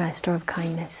of interest or of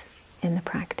kindness in the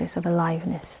practice, of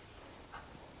aliveness.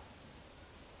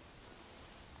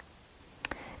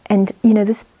 And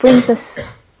this brings us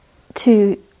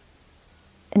to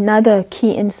another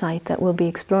key insight that we'll be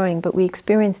exploring, but we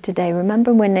experienced today.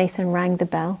 Remember when Nathan rang the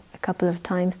bell a couple of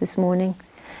times this morning?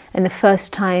 And the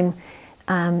first time,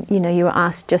 you were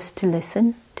asked just to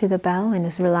listen to the bell in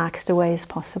as relaxed a way as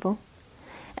possible.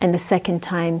 And the second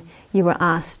time, you were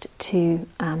asked to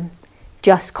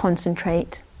just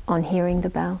concentrate on hearing the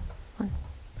bell.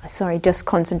 Just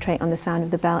concentrate on the sound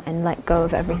of the bell and let go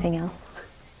of everything else.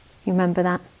 You remember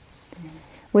that?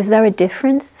 Was there a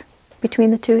difference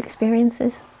between the two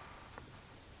experiences?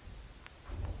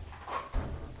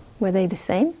 Were they the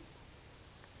same?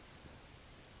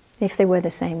 If they were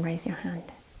the same, raise your hand.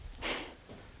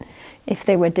 If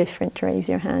they were different, raise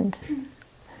your hand.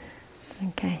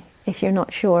 Okay. If you're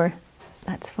not sure,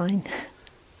 that's fine.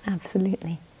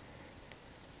 Absolutely.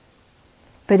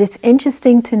 But it's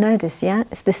interesting to notice,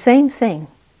 it's the same thing.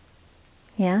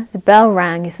 The bell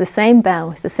rang, it's the same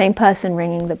bell, it's the same person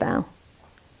ringing the bell.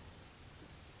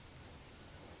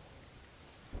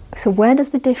 So where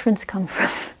does the difference come from?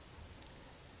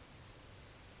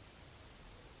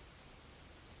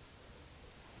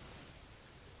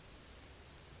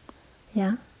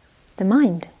 The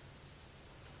mind.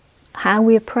 How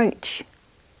we approach.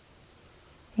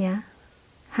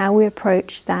 How we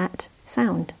approach that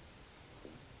sound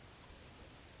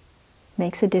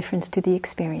makes a difference to the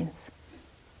experience.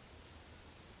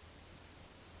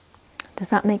 Does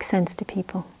that make sense to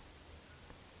people?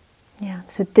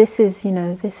 So this is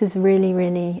really,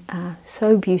 really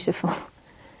so beautiful,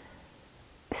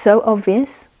 so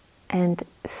obvious, and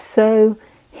so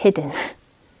hidden.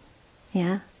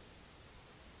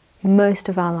 Most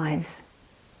of our lives.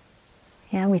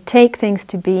 We take things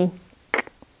to be.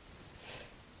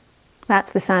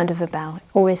 That's the sound of a bell. It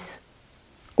always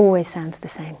sounds the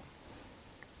same.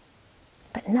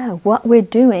 But no, what we're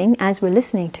doing as we're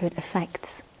listening to it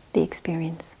affects the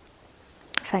experience.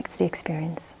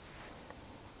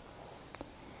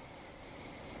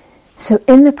 So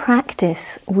in the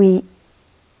practice, we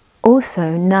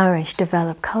also nourish,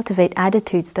 develop, cultivate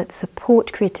attitudes that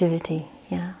support creativity,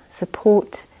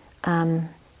 support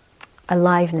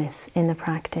aliveness in the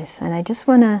practice. And I just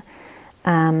want to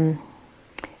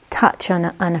touch on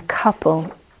a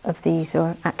couple of these,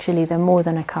 or actually they're more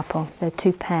than a couple, they're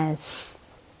two pairs.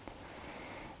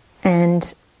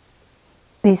 And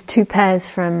these two pairs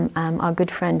from our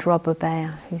good friend Rob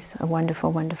Obeah, who's a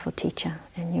wonderful, wonderful teacher,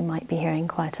 and you might be hearing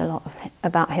quite a lot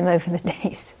about him over the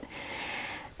days.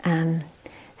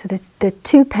 So there's the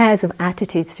two pairs of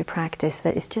attitudes to practice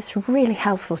that is just really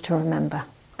helpful to remember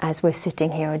as we're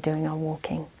sitting here or doing our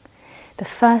walking. The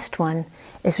first one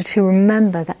is to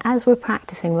remember that as we're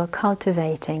practicing, we're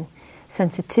cultivating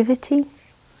sensitivity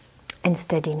and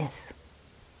steadiness.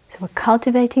 So we're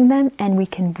cultivating them, and we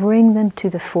can bring them to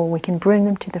the fore, we can bring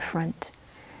them to the front.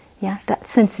 Yeah, that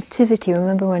sensitivity,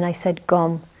 remember when I said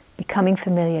gom, becoming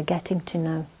familiar, getting to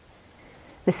know.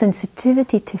 The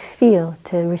sensitivity to feel,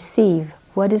 to receive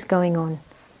what is going on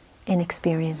in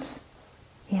experience.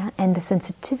 Yeah, and the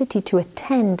sensitivity to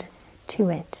attend to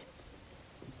it.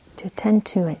 To attend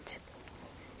to it.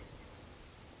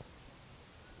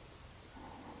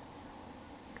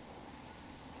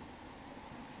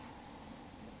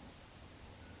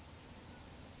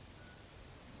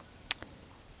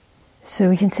 So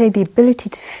we can say the ability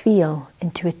to feel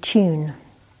and to attune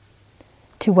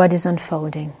to what is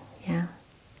unfolding, yeah,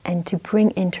 and to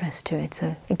bring interest to it.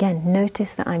 So again,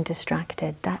 notice that I'm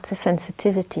distracted. That's a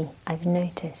sensitivity I've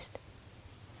noticed.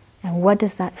 And what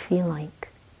does that feel like?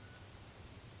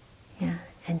 Yeah,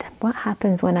 and what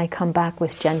happens when I come back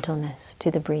with gentleness to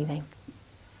the breathing?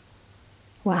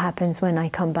 What happens when I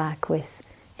come back with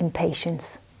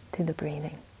impatience to the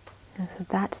breathing? Yeah, so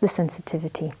that's the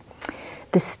sensitivity.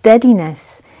 The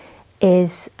steadiness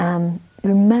is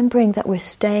remembering that we're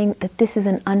staying, that this is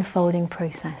an unfolding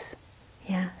process.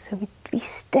 Yeah, so we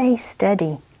stay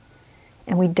steady,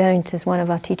 and we don't, as one of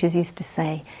our teachers used to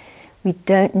say, we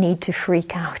don't need to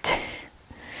freak out.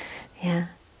 Yeah,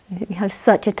 we have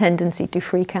such a tendency to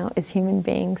freak out as human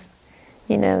beings.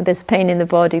 You know, there's pain in the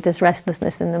body, there's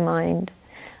restlessness in the mind.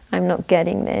 I'm not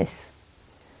getting this.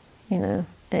 You know,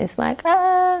 and it's like,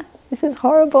 this is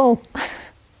horrible.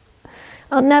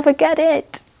 I'll never get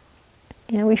it.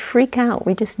 You know, we freak out,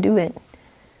 we just do it.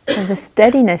 And the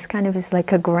steadiness kind of is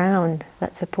like a ground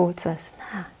that supports us.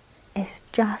 Nah, it's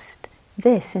just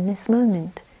this in this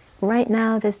moment. Right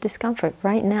now there's discomfort,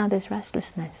 right now there's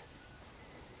restlessness.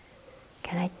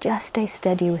 Can I just stay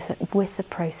steady with the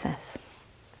process?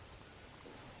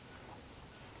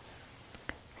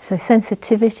 So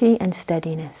sensitivity and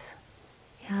steadiness.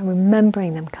 Yeah,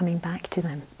 remembering them, coming back to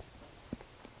them.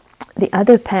 The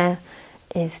other pair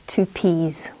is two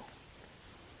P's.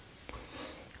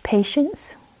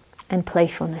 Patience and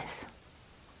playfulness.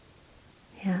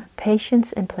 Yeah,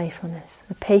 patience and playfulness.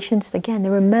 The patience, again,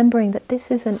 the remembering that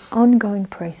this is an ongoing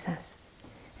process,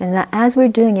 and that as we're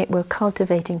doing it, we're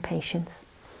cultivating patience.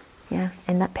 Yeah,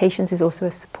 and that patience is also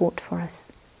a support for us.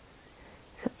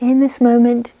 So in this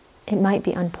moment, it might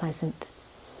be unpleasant,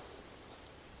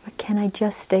 but can I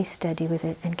just stay steady with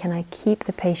it, and can I keep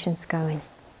the patience going?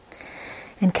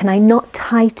 And can I not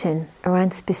tighten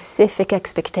around specific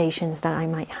expectations that I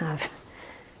might have,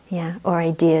 yeah, or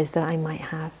ideas that I might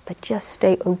have, but just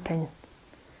stay open.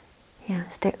 Yeah,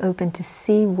 stay open to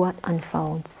see what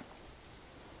unfolds.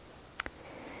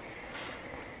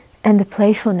 And the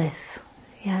playfulness,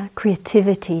 yeah,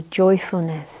 creativity,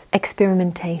 joyfulness,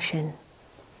 experimentation,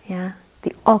 yeah,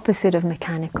 the opposite of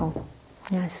mechanical.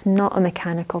 Yeah, it's not a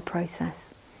mechanical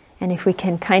process. And if we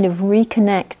can kind of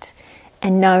reconnect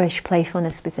and nourish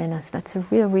playfulness within us, that's a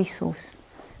real resource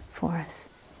for us.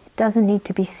 It doesn't need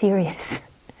to be serious.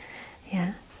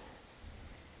 Yeah.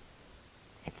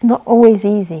 It's not always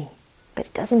easy, but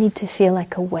it doesn't need to feel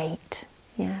like a weight.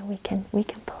 Yeah, we can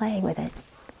play with it.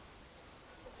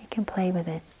 We can play with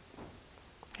it.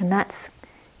 And that's,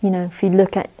 you know, if you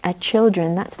look at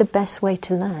children, that's the best way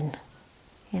to learn.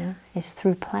 Yeah, is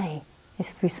through play.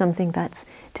 It's through something that's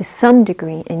to some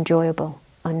degree enjoyable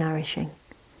or nourishing.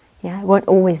 Yeah, it won't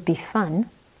always be fun,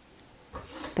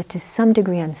 but to some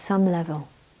degree, on some level,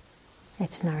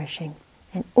 it's nourishing.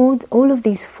 And all of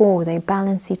these four, they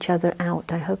balance each other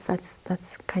out. I hope that's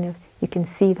kind of, you can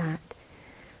see that.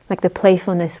 Like the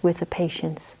playfulness with the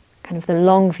patience, kind of the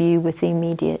long view with the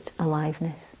immediate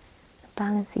aliveness.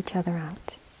 Balance each other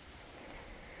out.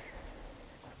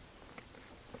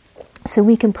 So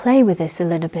we can play with this a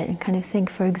little bit and kind of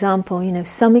think, for example, you know,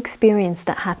 some experience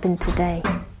that happened today.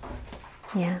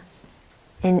 Yeah.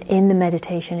 In the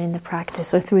meditation, in the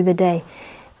practice, or through the day,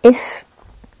 if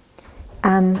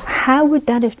how would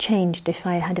that have changed if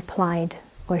I had applied,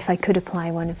 or if I could apply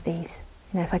one of these?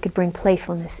 You know, if I could bring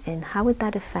playfulness in, how would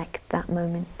that affect that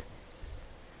moment?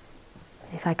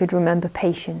 If I could remember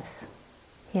patience,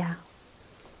 yeah,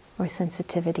 or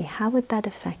sensitivity, how would that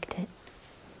affect it?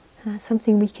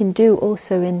 Something we can do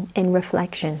also in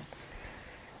reflection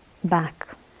back.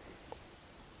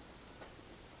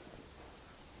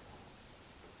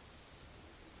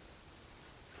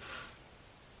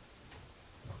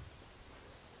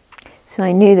 So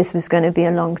I knew this was going to be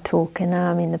a long talk, and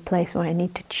now I'm in the place where I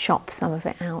need to chop some of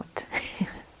it out.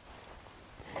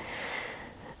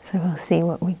 So we'll see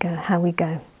how we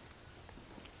go.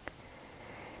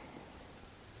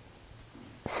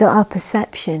 So our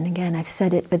perception, again, I've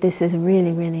said it, but this is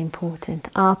really, really important.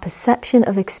 Our perception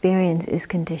of experience is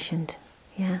conditioned,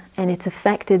 and it's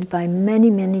affected by many,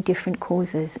 many different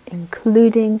causes,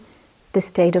 including the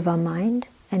state of our mind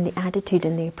and the attitude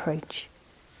and the approach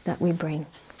that we bring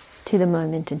to the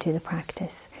moment and to the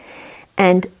practice.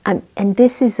 And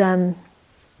this is, so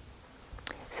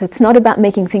it's not about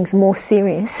making things more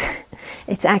serious,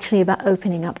 it's actually about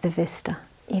opening up the vista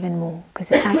even more,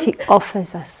 because it actually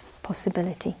offers us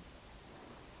possibility.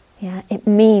 It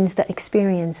means that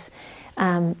experience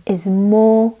is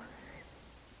more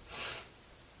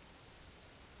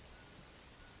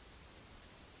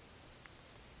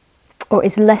or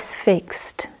is less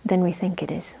fixed than we think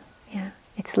it is.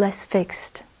 It's less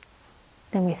fixed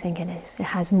than we think it is. It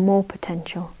has more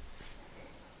potential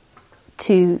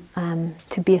to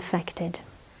be affected.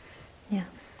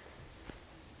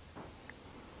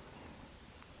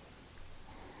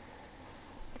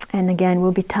 And again,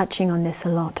 we'll be touching on this a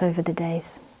lot over the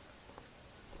days.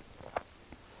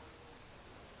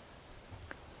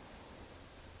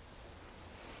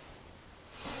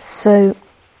 So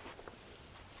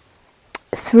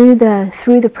through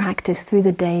the practice, through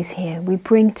the days here, we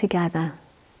bring together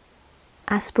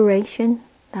aspiration,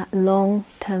 that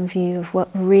long-term view of what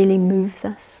really moves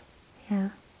us,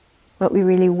 what we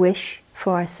really wish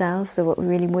for ourselves or what we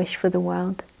really wish for the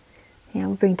world. We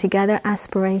bring together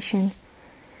aspiration,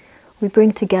 we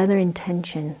bring together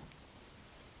intention,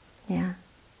 on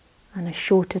a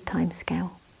shorter time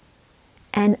scale,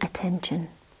 and attention,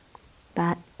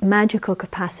 that magical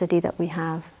capacity that we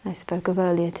have, I spoke of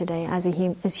earlier today, as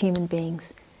human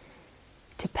beings,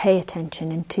 to pay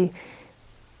attention and to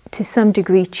some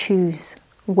degree choose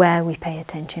where we pay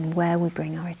attention, where we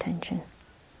bring our attention.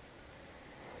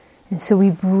 And so we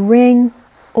bring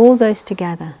all those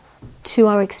together to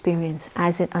our experience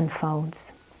as it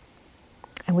unfolds.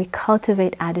 And we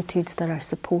cultivate attitudes that are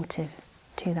supportive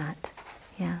to that.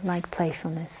 Like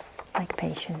playfulness, like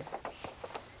patience,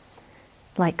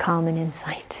 like calm and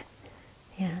insight.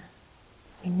 We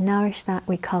nourish that,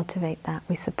 we cultivate that,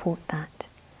 we support that.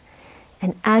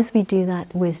 And as we do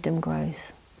that, wisdom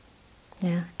grows.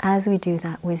 As we do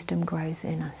that, wisdom grows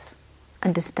in us.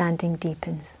 Understanding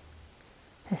deepens.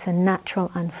 It's a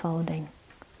natural unfolding.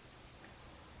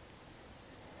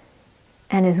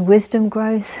 And as wisdom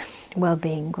grows,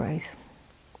 well-being grows.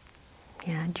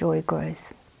 Joy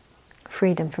grows.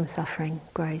 Freedom from suffering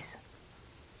grows.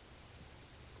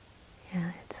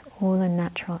 It's all a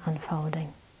natural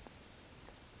unfolding.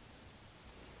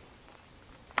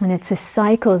 And it's a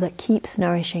cycle that keeps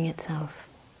nourishing itself.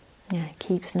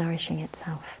 Keeps nourishing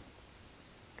itself.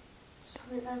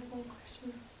 Sorry, I have one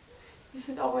question. Is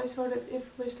it always so that if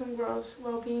wisdom grows,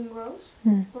 well-being grows?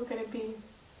 Or can it be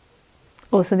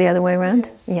also the other way around?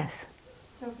 Yes.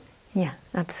 Okay.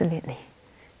 Absolutely.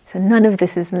 So none of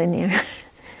this is linear.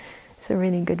 It's a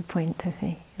really good point to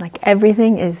see. Like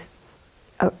everything is,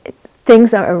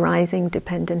 things are arising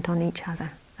dependent on each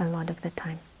other a lot of the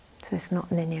time. So it's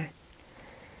not linear.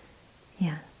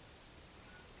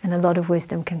 And a lot of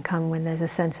wisdom can come when there's a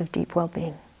sense of deep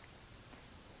well-being.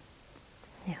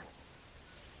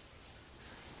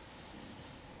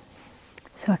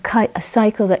 So a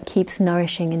cycle that keeps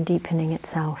nourishing and deepening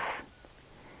itself.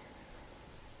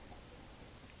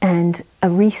 And a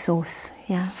resource,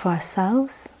 for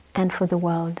ourselves and for the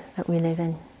world that we live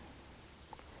in.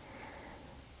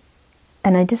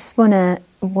 And I just want to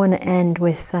end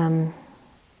with a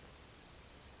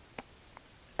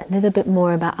little bit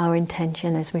more about our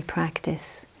intention as we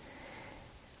practice.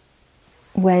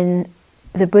 When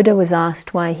the Buddha was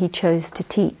asked why he chose to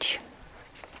teach,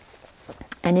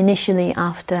 and initially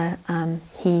after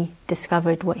he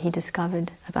discovered what he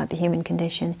discovered about the human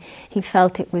condition, he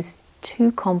felt it was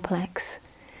too complex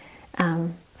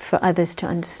for others to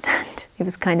understand.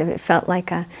 It felt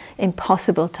like an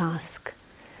impossible task.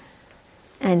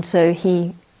 And so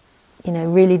he,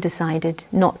 really decided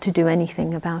not to do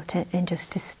anything about it and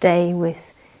just to stay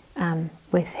with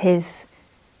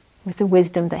the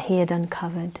wisdom that he had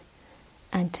uncovered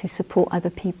and to support other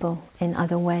people in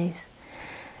other ways.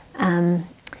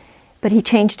 But he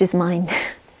changed his mind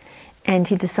and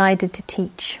he decided to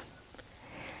teach.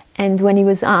 And when he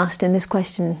was asked, and this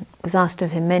question was asked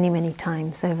of him many, many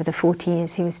times over the 40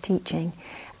 years he was teaching,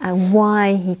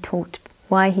 why he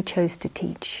chose to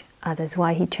teach others,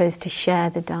 why he chose to share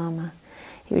the Dharma,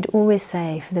 he would always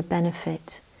say, for the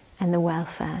benefit and the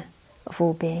welfare of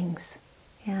all beings.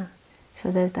 Yeah.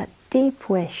 So there's that deep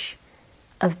wish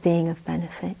of being of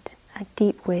benefit, a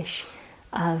deep wish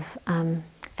of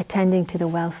attending to the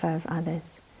welfare of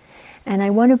others. And I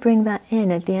want to bring that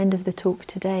in at the end of the talk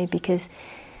today, because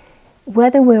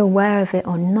whether we're aware of it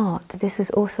or not, this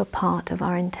is also part of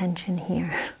our intention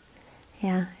here.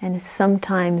 Yeah, and it's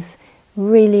sometimes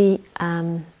really,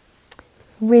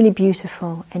 really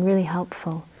beautiful and really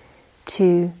helpful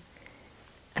to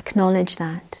acknowledge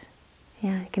that.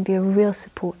 Yeah, it can be a real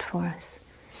support for us.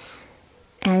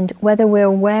 And whether we're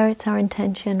aware it's our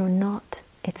intention or not,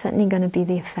 it's certainly going to be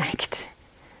the effect.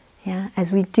 Yeah,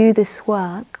 as we do this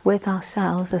work with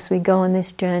ourselves, as we go on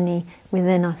this journey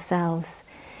within ourselves,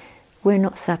 we're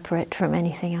not separate from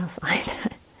anything else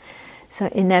either. So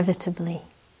inevitably,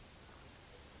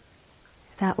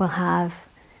 that will have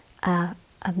a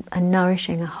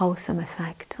nourishing, a wholesome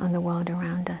effect on the world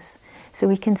around us. So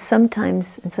we can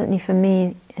sometimes, and certainly for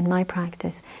me in my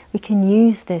practice, we can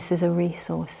use this as a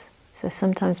resource. So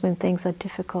sometimes when things are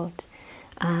difficult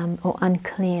or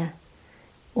unclear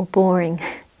or boring,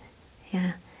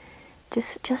 yeah,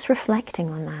 just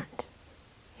reflecting on that.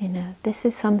 You know, this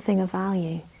is something of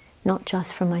value, not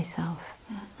just for myself,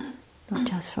 not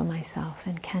just for myself.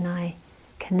 And can I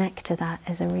connect to that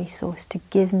as a resource to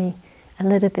give me a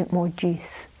little bit more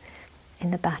juice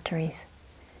in the batteries?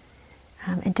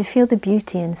 And to feel the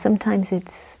beauty. And sometimes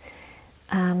it's,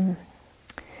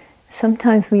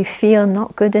 sometimes we feel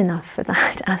not good enough for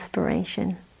that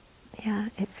aspiration. Yeah,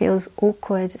 it feels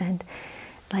awkward and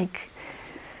like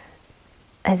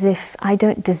as if I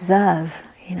don't deserve,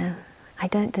 you know, I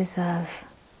don't deserve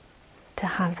to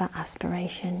have that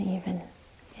aspiration even.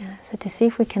 Yeah, so to see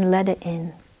if we can let it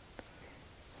in,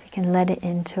 we can let it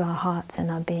into our hearts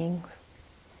and our beings,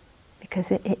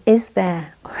 because it is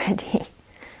there already.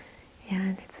 Yeah,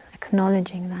 and it's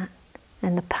acknowledging that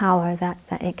and the power that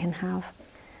it can have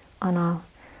on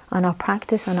our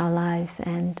practice, on our lives,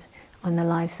 and on the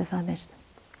lives of others.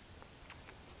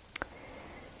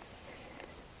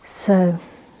 So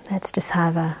let's just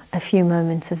have a few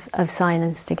moments of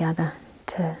silence together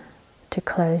to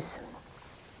close.